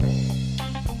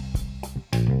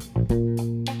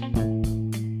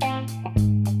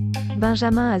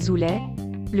Benjamin Azoulay,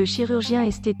 le chirurgien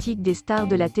esthétique des stars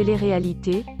de la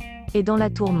télé-réalité, est dans la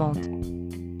tourmente.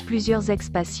 Plusieurs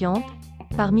ex-patientes,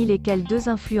 parmi lesquelles 2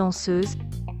 influenceuses,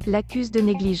 l'accusent de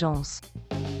négligence.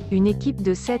 Une équipe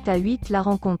de 7 à 8 l'a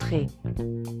rencontré.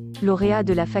 Lauréat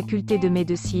de la faculté de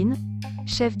médecine,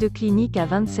 chef de clinique à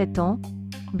 27 ans,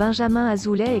 Benjamin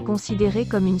Azoulay est considéré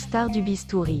comme une star du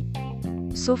bistouri.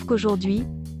 Sauf qu'aujourd'hui,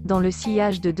 dans le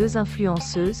sillage de 2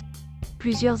 influenceuses,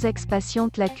 plusieurs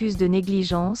ex-patientes l'accusent de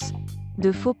négligence,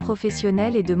 de faux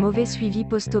professionnels et de mauvais suivi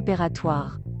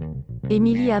post-opératoire.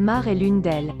 Émilie Amar est l'une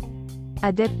d'elles.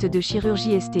 Adepte de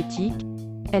chirurgie esthétique,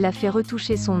 elle a fait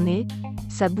retoucher son nez,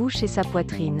 sa bouche et sa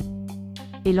poitrine.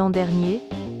 Et l'an dernier,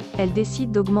 elle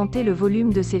décide d'augmenter le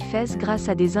volume de ses fesses grâce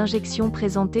à des injections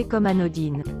présentées comme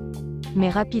anodines. Mais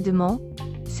rapidement,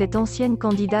 cette ancienne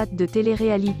candidate de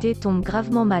télé-réalité tombe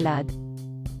gravement malade.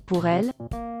 Pour elle,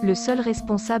 le seul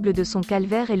responsable de son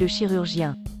calvaire est le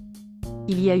chirurgien.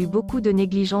 Il y a eu beaucoup de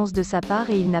négligence de sa part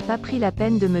et il n'a pas pris la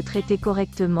peine de me traiter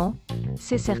correctement,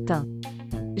 c'est certain.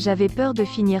 J'avais peur de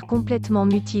finir complètement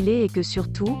mutilée et que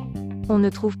surtout, on ne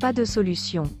trouve pas de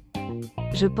solution.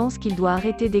 Je pense qu'il doit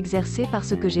arrêter d'exercer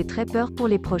parce que j'ai très peur pour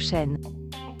les prochaines.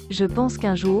 Je pense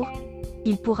qu'un jour,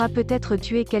 il pourra peut-être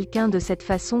tuer quelqu'un de cette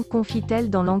façon,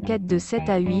 confie-t-elle dans l'enquête de 7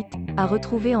 à 8, à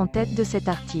retrouver en tête de cet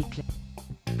article.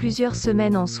 Plusieurs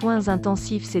semaines en soins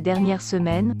intensifs ces dernières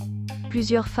semaines,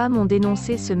 plusieurs femmes ont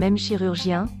dénoncé ce même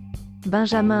chirurgien,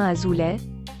 Benjamin Azoulay,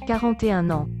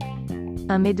 41 ans.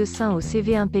 Un médecin au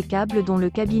CV impeccable dont le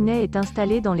cabinet est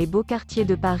installé dans les beaux quartiers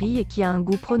de Paris et qui a un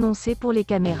goût prononcé pour les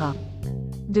caméras.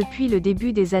 Depuis le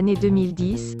début des années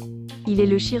 2010, il est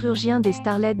le chirurgien des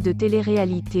starlettes de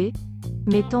télé-réalité,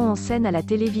 mettant en scène à la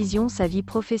télévision sa vie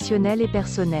professionnelle et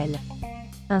personnelle.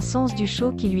 Un sens du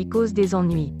show qui lui cause des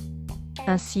ennuis.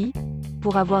 Ainsi,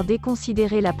 pour avoir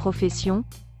déconsidéré la profession,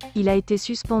 il a été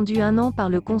suspendu 1 an par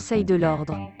le Conseil de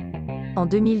l'Ordre. En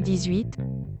 2018,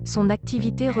 son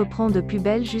activité reprend de plus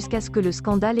belle jusqu'à ce que le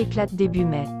scandale éclate début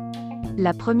mai.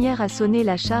 La première à sonner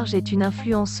la charge est une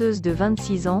influenceuse de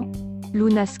 26 ans,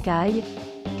 Luna Sky,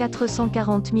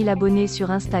 440 000 abonnés sur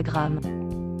Instagram.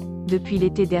 Depuis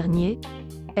l'été dernier,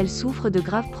 elle souffre de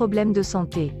graves problèmes de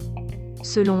santé.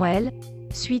 Selon elle,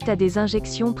 suite à des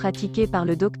injections pratiquées par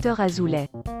le docteur Azoulay.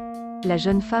 La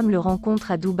jeune femme le rencontre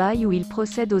à Dubaï où il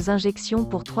procède aux injections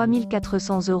pour 3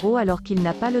 400 € alors qu'il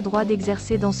n'a pas le droit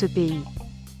d'exercer dans ce pays.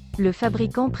 Le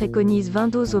fabricant préconise 20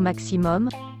 doses au maximum,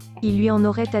 il lui en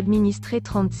aurait administré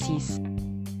 36.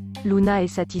 Luna est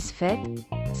satisfaite,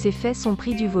 ses fesses ont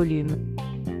pris du volume.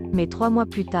 Mais 3 mois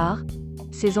plus tard,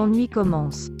 ses ennuis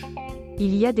commencent.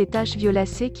 Il y a des taches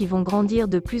violacées qui vont grandir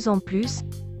de plus en plus,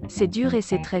 c'est dur et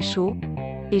c'est très chaud,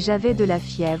 et j'avais de la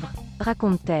fièvre,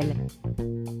 raconte-t-elle.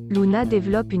 Luna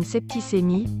développe une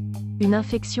septicémie, une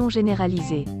infection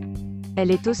généralisée.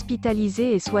 Elle est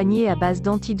hospitalisée et soignée à base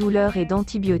d'antidouleurs et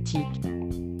d'antibiotiques.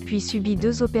 Puis subit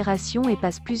 2 opérations et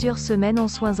passe plusieurs semaines en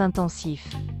soins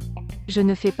intensifs. Je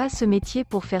ne fais pas ce métier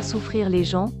pour faire souffrir les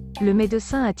gens, le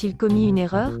médecin a-t-il commis une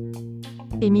erreur?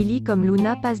 Émilie comme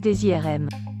Luna passe des IRM.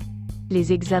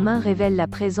 Les examens révèlent la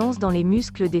présence dans les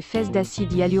muscles des fesses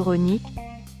d'acide hyaluronique,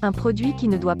 un produit qui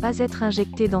ne doit pas être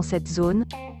injecté dans cette zone,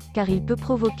 car il peut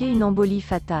provoquer une embolie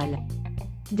fatale.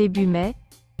 Début mai,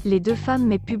 les 2 femmes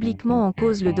mettent publiquement en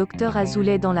cause le docteur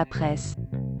Azoulay dans la presse.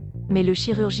 Mais le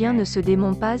chirurgien ne se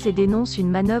dément pas et dénonce une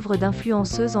manœuvre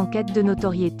d'influenceuse en quête de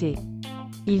notoriété.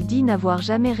 Il dit n'avoir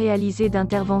jamais réalisé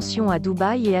d'intervention à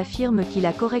Dubaï et affirme qu'il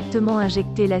a correctement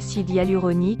injecté l'acide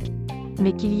hyaluronique,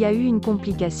 mais qu'il y a eu une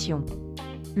complication.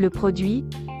 Le produit,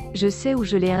 je sais où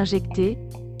je l'ai injecté,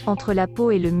 entre la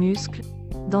peau et le muscle,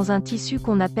 dans un tissu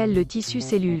qu'on appelle le tissu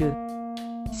celluleux.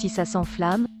 Si ça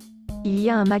s'enflamme, il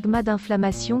y a un magma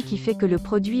d'inflammation qui fait que le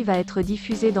produit va être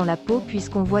diffusé dans la peau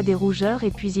puisqu'on voit des rougeurs et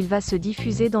puis il va se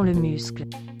diffuser dans le muscle.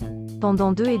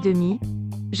 Pendant 2 et demi,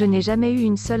 je n'ai jamais eu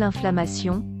une seule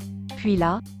inflammation, puis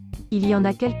là, il y en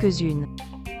a quelques-unes.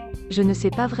 Je ne sais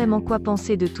pas vraiment quoi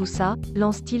penser de tout ça,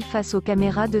 lance-t-il face aux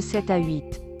caméras de 7 à 8.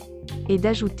 Et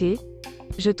d'ajouter,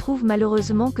 je trouve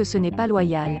malheureusement que ce n'est pas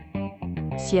loyal.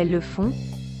 Si elles le font,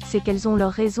 c'est qu'elles ont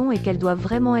leurs raisons et qu'elles doivent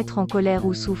vraiment être en colère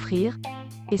ou souffrir,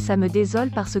 et ça me désole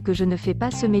parce que je ne fais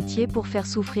pas ce métier pour faire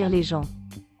souffrir les gens.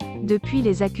 Depuis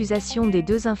les accusations des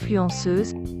 2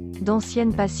 influenceuses,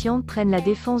 d'anciennes patientes prennent la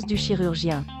défense du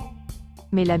chirurgien.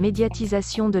 Mais la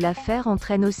médiatisation de l'affaire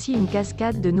entraîne aussi une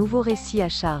cascade de nouveaux récits à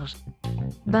charge.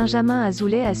 Benjamin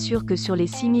Azoulay assure que sur les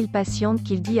 6000 patientes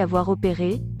qu'il dit avoir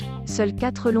opérées, seules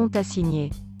 4 l'ont assigné.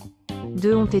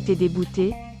 2 ont été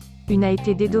déboutées, une a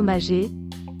été dédommagée,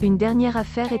 une dernière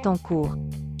affaire est en cours.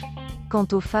 Quant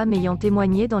aux femmes ayant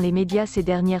témoigné dans les médias ces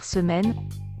dernières semaines,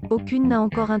 Aucune n'a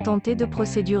encore intenté de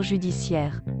procédure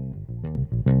judiciaire.